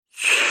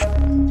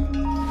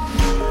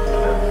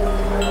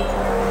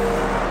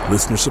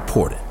Listener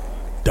supported.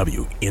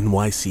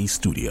 WNYC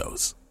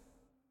Studios.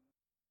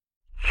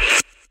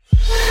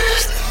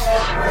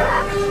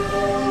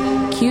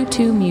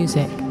 Q2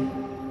 Music.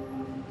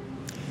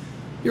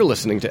 You're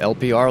listening to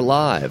LPR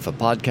Live, a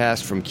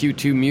podcast from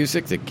Q2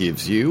 Music that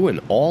gives you an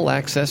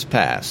all-access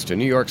pass to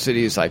New York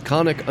City's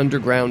iconic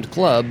underground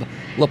club,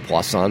 Le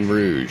Poisson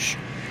Rouge.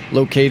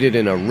 Located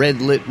in a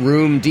red-lit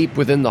room deep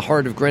within the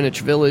heart of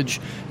Greenwich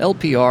Village,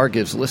 LPR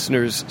gives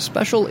listeners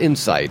special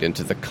insight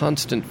into the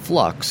constant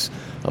flux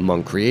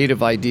among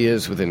creative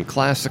ideas within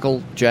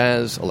classical,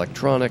 jazz,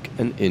 electronic,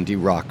 and indie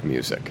rock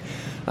music.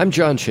 I'm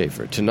John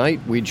Schaefer.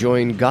 Tonight we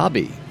join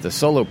GABI, the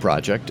solo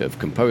project of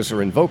composer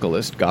and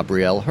vocalist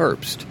Gabrielle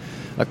Herbst.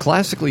 A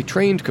classically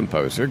trained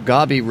composer,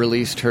 GABI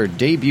released her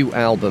debut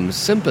album,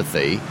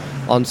 Sympathy,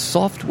 on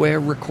Software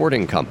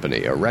Recording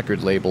Company, a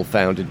record label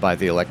founded by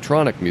the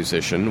electronic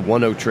musician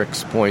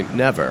Oneohtrix Point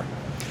Never.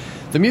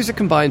 The music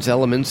combines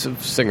elements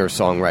of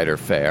singer-songwriter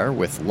fare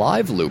with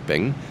live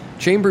looping,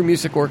 chamber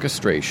music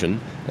orchestration,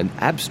 and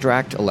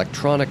abstract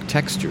electronic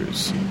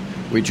textures.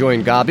 We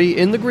joined GABI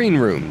in the green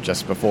room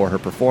just before her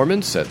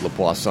performance at Le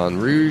Poisson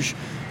Rouge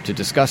to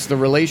discuss the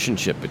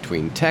relationship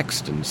between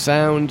text and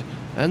sound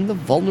and the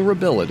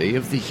vulnerability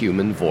of the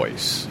human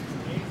voice.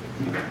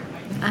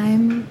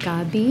 I'm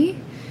GABI,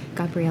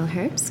 Gabrielle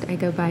Herbst. I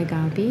go by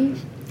GABI.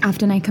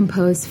 Often I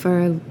compose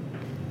for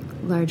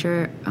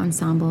larger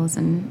ensembles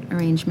and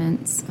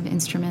arrangements of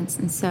instruments,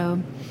 and so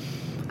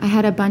I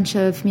had a bunch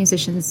of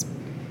musicians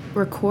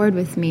record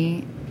with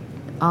me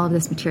all of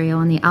this material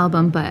on the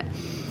album, but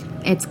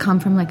it's come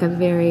from like a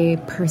very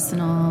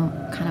personal,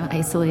 kind of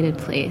isolated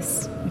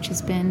place, which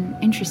has been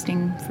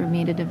interesting for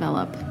me to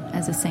develop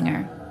as a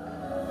singer.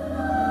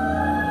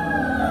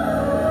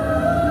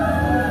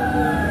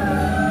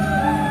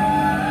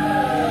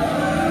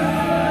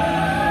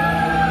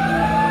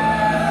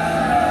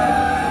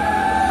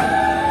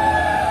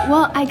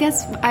 Well, I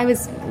guess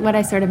what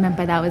I sort of meant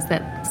by that was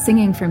that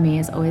singing for me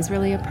is always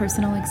really a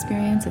personal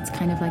experience. It's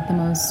kind of like the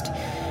most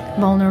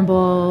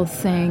vulnerable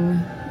thing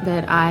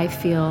that I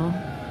feel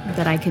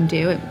that I can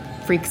do. It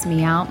freaks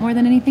me out more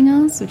than anything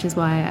else, which is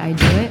why I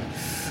do it.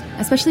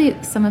 Especially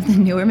some of the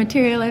newer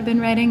material I've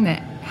been writing that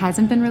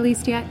hasn't been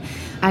released yet.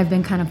 I've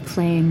been kind of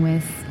playing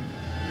with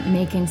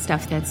making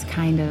stuff that's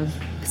kind of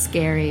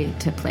scary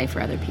to play for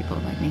other people,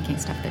 like making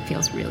stuff that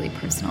feels really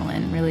personal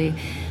and really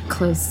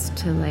close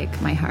to like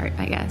my heart,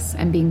 I guess,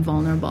 and being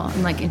vulnerable.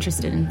 I'm like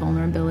interested in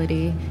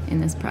vulnerability in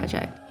this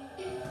project.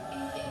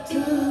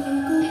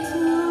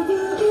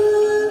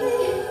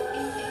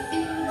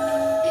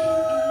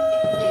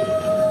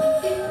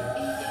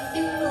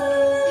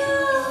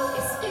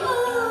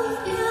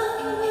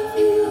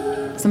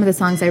 Some of the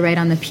songs I write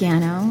on the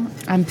piano,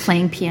 I'm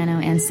playing piano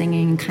and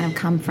singing, and kind of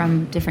come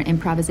from different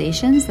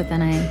improvisations that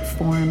then I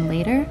form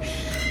later.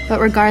 But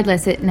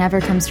regardless, it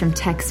never comes from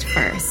text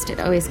first.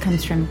 It always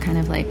comes from kind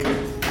of like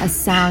a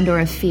sound or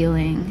a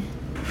feeling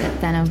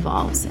that then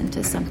evolves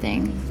into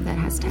something that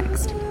has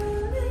text.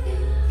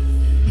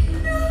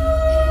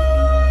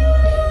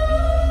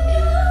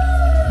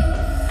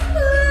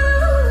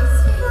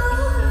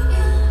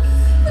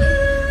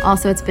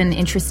 Also, it's been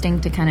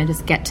interesting to kind of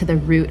just get to the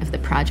root of the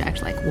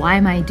project. Like, why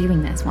am I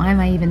doing this? Why am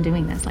I even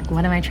doing this? Like,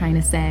 what am I trying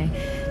to say?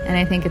 And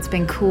I think it's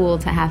been cool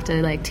to have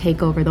to, like,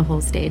 take over the whole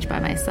stage by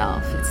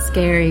myself. It's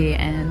scary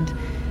and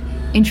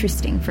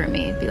interesting for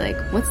me. Be like,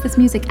 what's this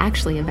music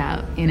actually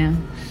about, you know?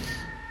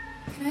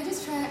 Can I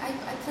just try? I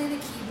play the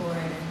keyboard,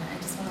 and I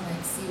just want to,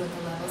 like, see what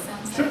the level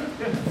sounds like.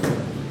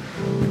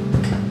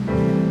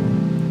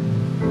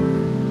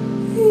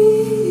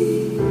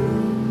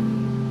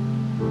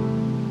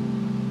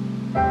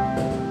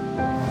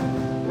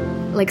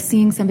 Like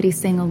seeing somebody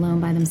sing alone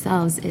by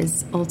themselves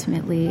is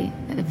ultimately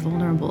a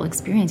vulnerable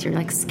experience. You're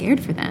like scared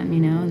for them, you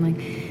know, and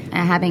like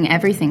having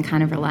everything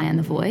kind of rely on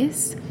the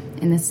voice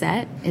in the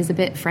set is a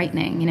bit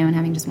frightening, you know, and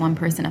having just one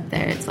person up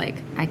there, it's like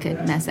I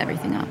could mess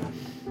everything up.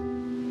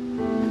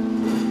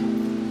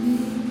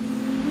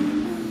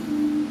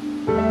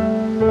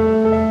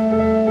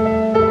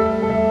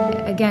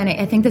 Again,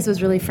 I think this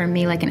was really for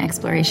me like an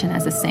exploration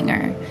as a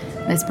singer,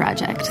 this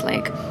project,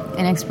 like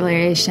an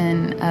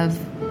exploration of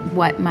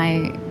what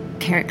my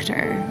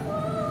character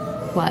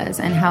was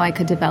and how I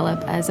could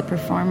develop as a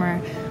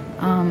performer.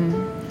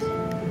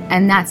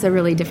 And that's a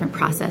really different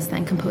process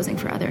than composing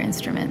for other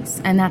instruments.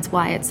 And that's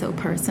why it's so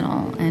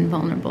personal and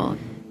vulnerable.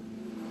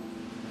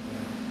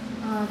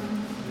 All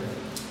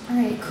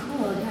right,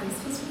 cool. Yeah, this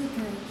feels really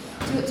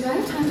good. Do I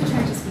have time to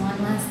try just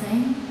one last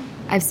thing?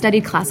 I've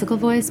studied classical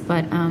voice,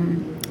 but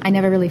I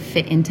never really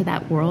fit into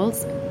that world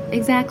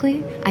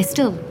exactly. I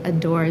still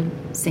adore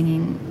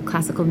singing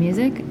classical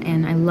music,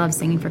 and I love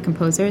singing for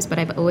composers, but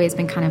I've always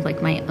been kind of like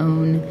my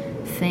own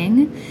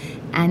thing.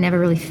 I never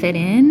really fit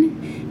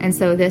in, and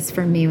so this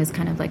for me was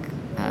kind of like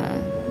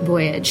a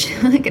voyage,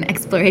 like an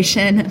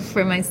exploration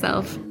for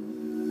myself.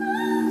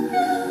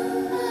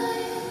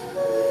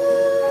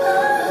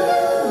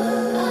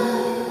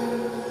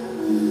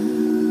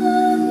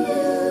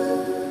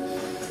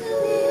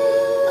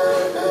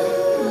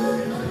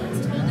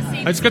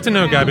 I just got to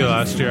know GABI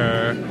last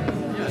year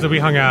So we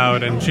hung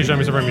out, and she showed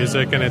me some of her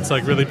music, and it's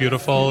like really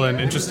beautiful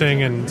and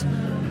interesting. And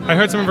I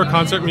heard some of her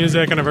concert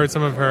music, and I've heard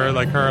some of her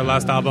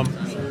last album.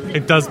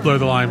 It does blur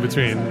the line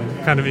between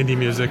kind of indie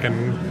music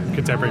and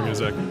contemporary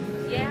music.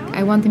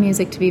 I want the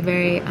music to be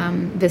very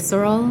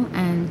visceral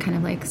and kind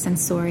of like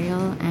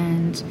sensorial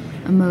and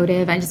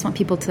emotive. I just want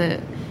people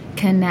to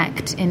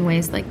connect in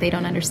ways like they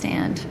don't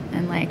understand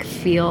and like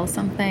feel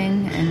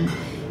something, and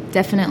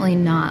definitely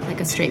not like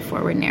a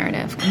straightforward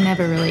narrative. I'm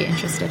never really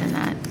interested in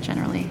that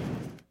generally.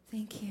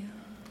 Thank you.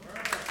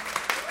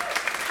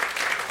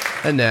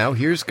 And now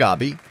here's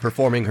Gabi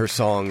performing her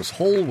songs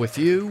Hole With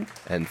You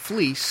and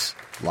Fleece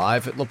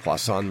live at Le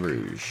Poisson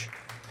Rouge.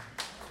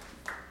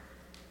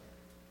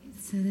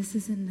 So this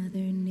is another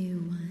new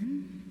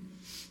one.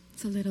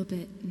 It's a little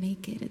bit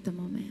naked at the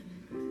moment.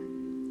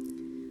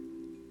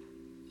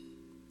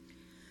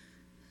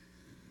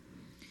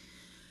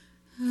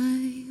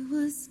 I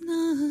was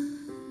not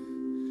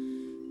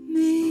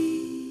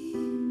me,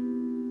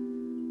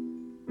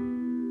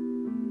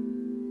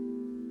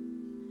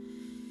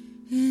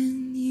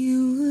 and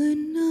you were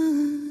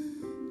not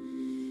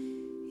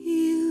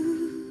you.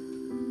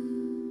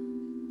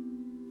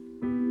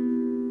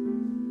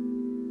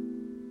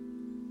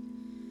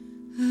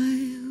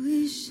 I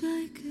wish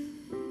I could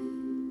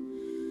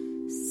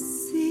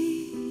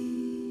see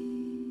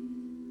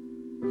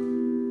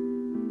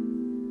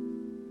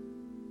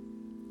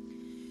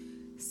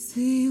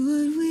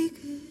what we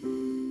could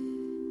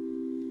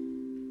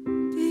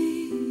be.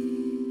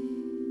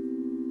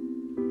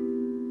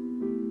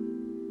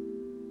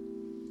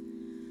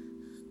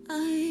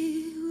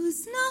 I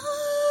was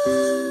not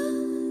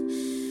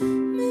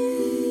me,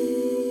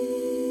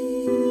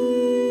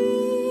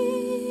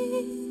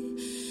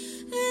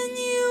 and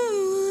you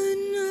were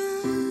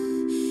not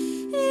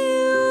you.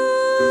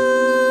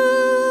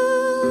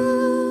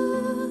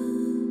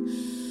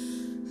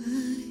 I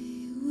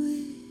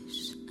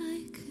wish I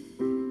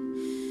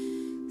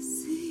could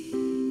see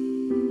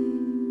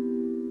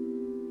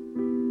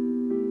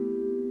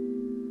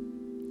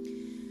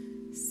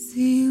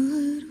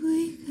what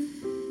we could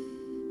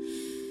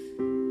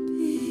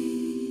be.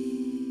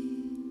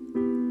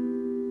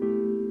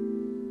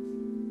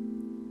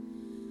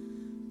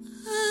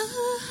 I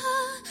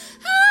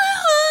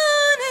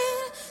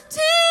wanted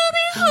to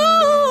be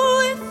whole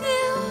with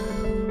you.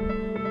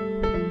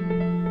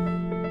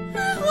 I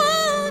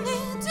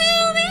wanted to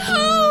be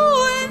whole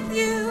with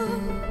you.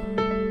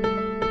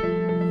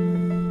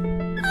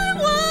 I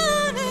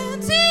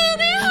wanted to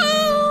be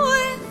whole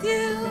with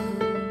you.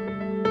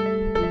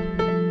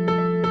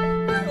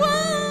 I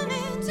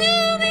wanted to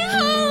be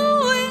whole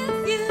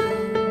with you.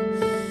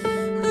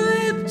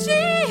 Ripped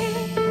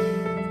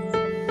jeans,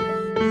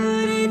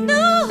 bloody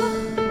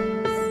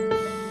nose,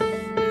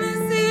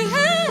 messy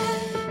hair.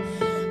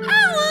 I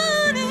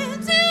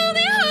wanted to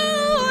be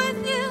whole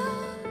with you.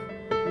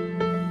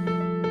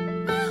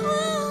 I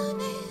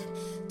wanted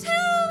to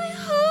be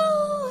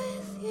whole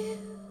with you.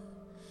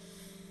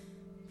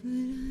 But I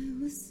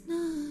was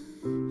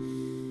not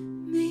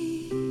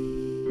me,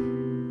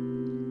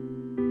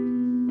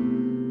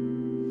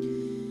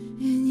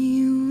 and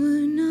you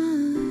were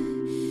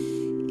not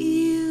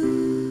you.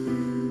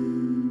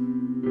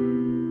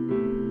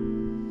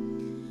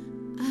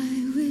 I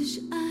wish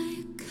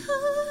I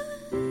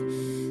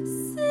could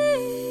see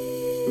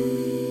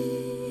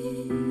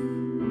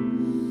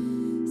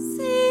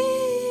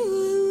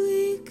what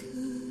we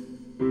could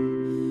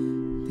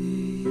be.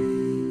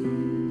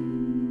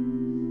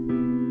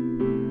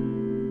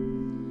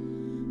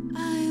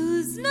 I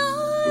was not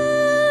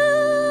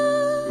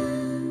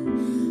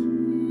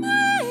me,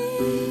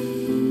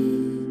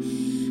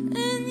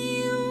 and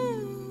you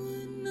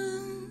were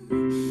not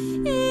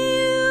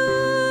you.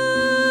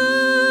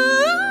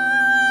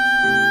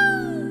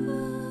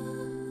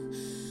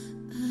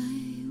 I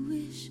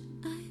wish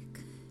I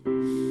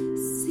could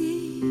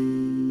see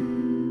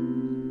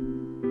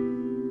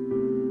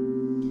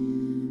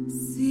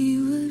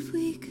what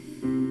we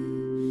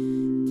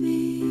could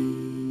be.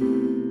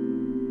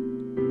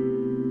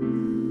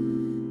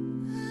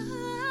 I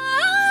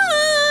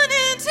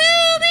wanted to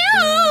be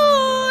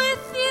whole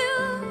with you.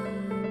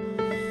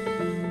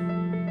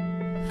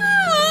 I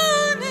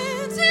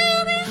wanted to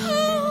be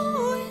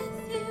whole with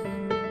you.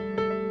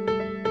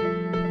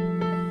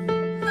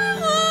 I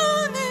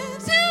wanted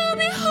to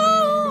be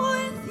whole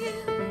with you.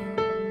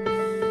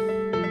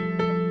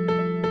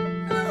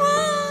 I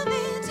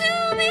wanted to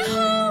be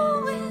whole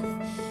with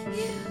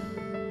you.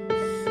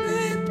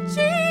 Ripped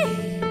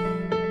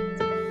jeans,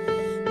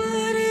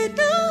 bloody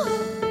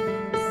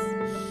nose,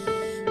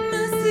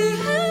 messy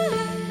hair.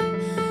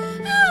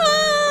 I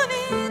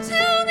wanted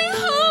to be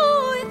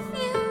whole with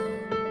you.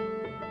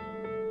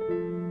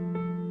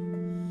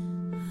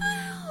 I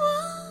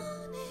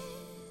wanted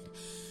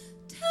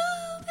to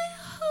be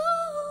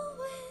whole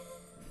with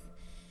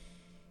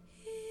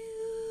you.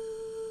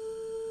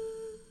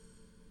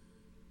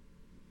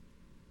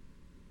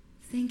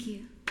 Thank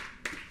you.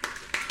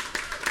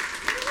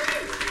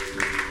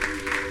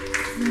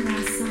 The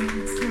last song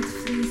is called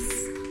Fleece.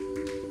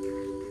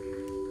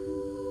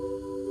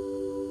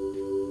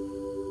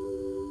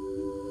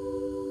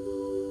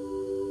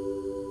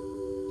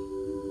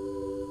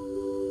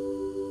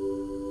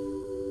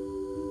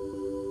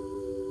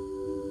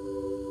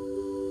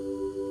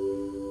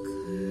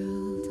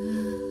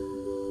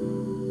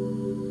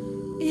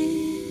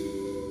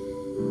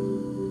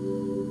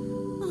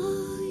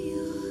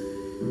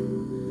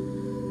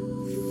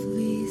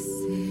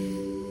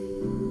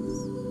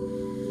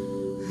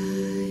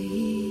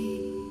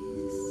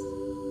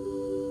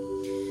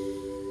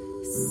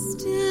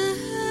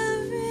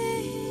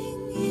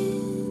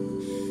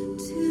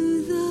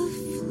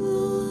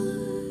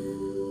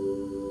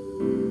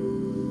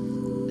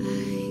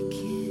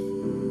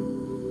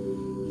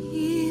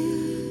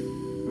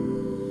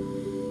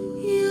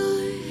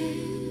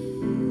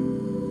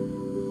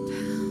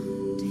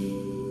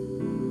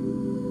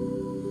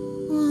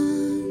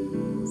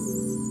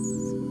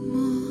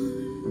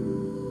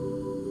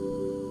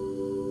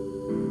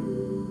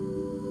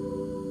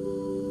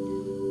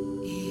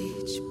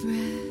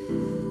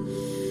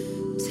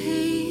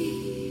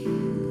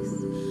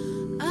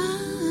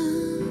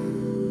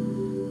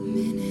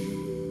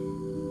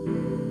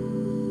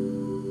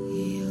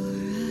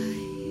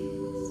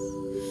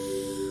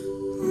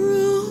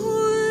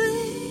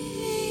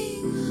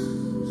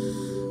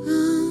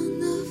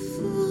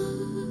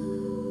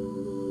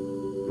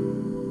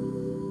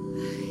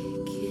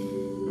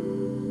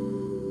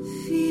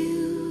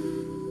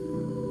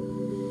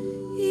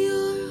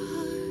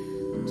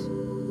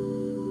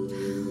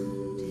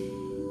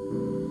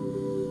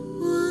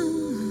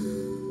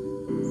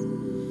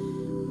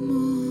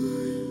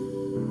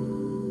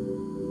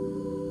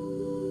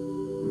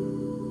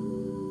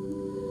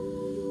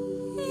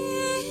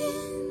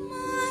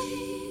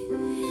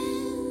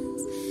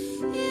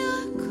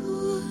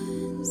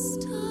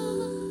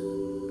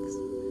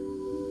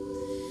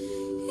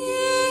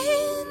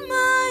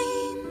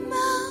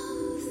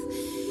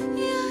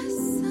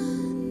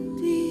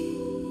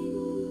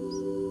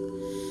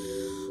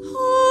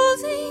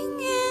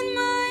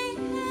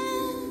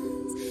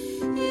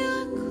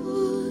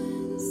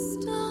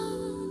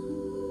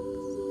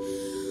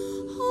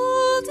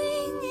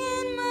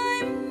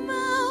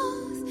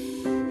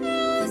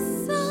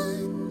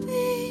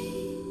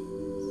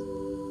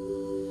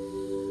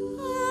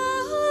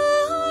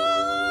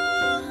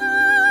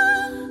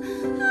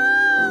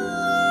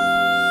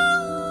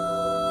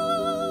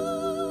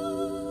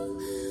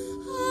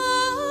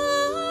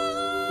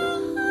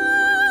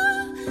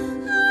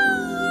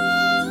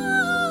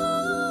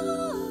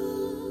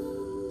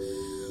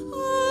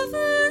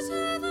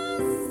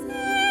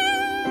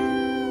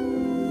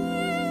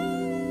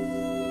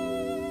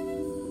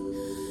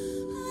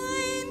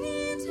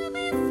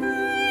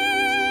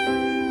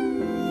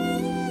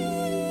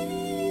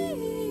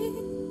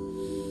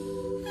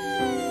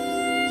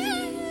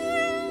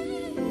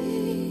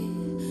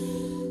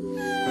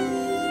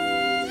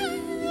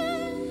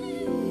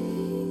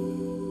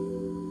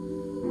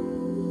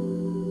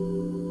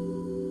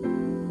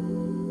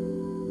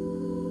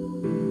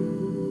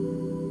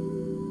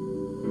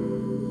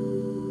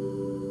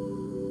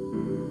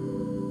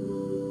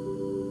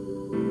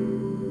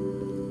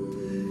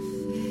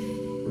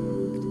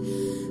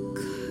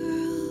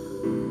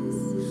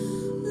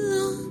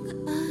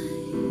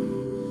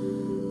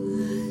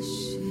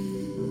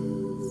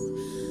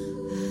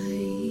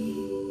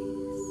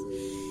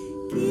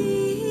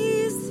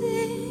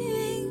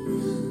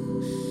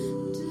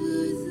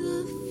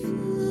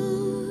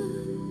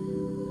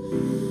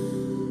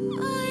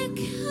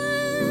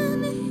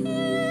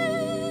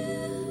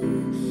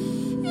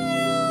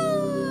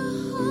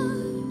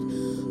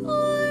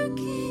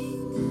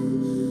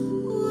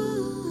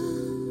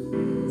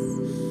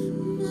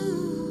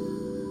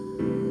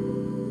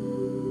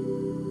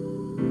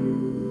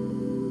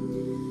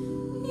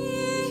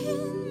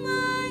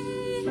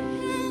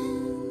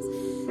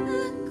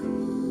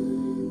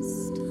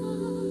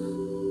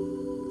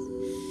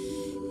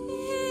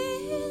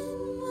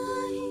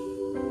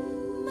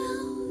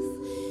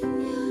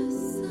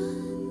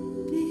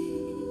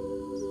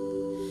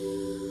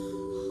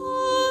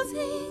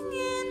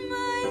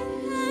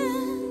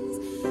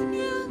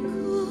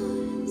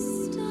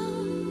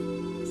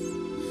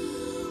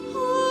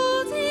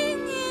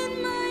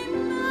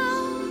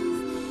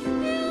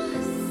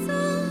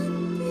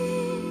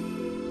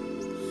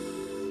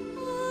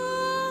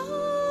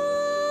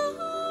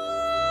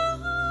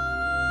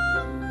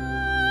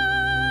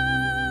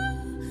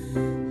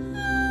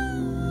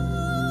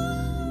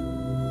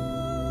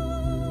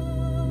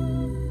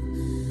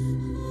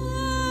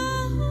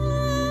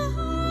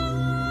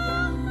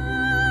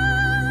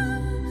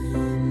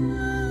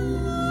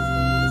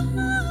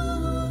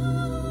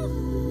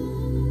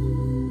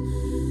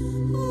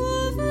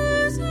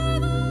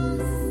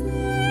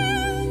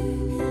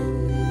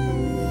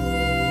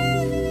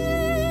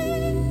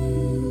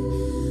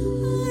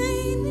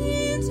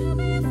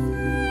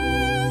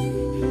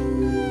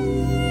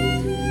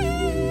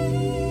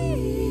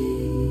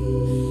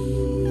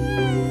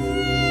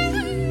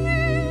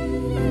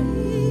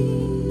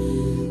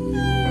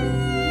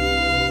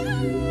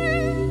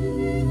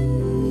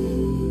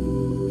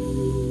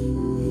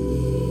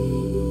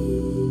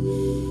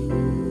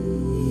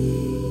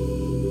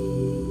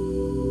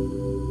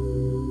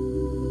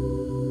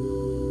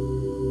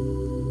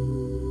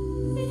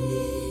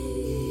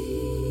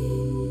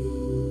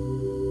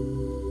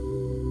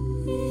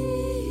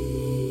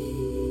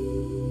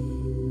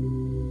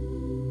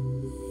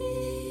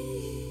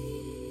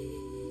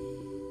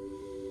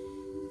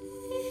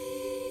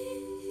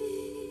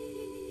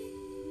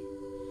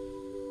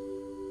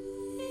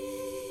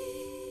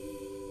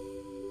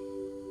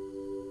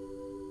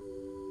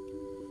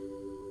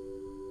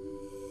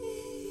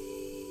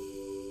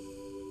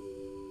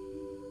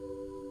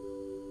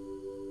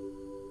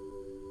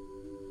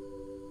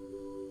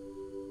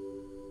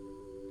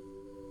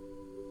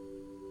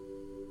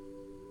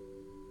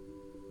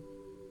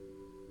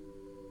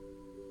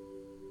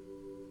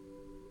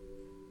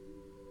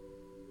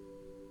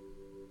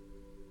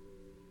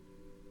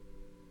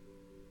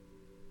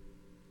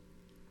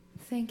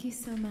 Thank you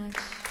so much.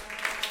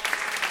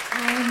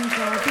 I'm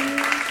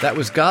GABI. That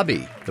was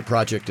GABI, the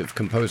project of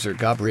composer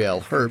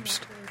Gabrielle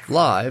Herbst,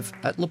 live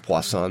at Le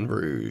Poisson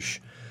Rouge.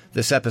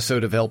 This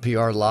episode of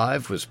LPR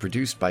Live was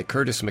produced by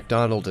Curtis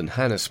McDonald and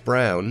Hannes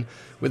Brown,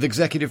 with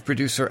executive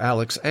producer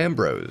Alex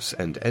Ambrose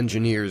and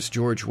engineers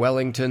George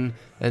Wellington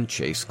and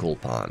Chase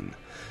Kulpan.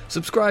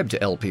 Subscribe to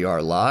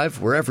LPR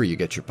Live wherever you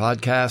get your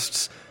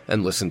podcasts,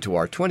 and listen to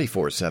our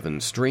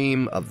 24/7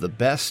 stream of the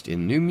best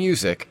in new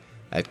music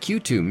at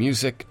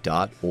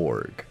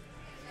q2music.org.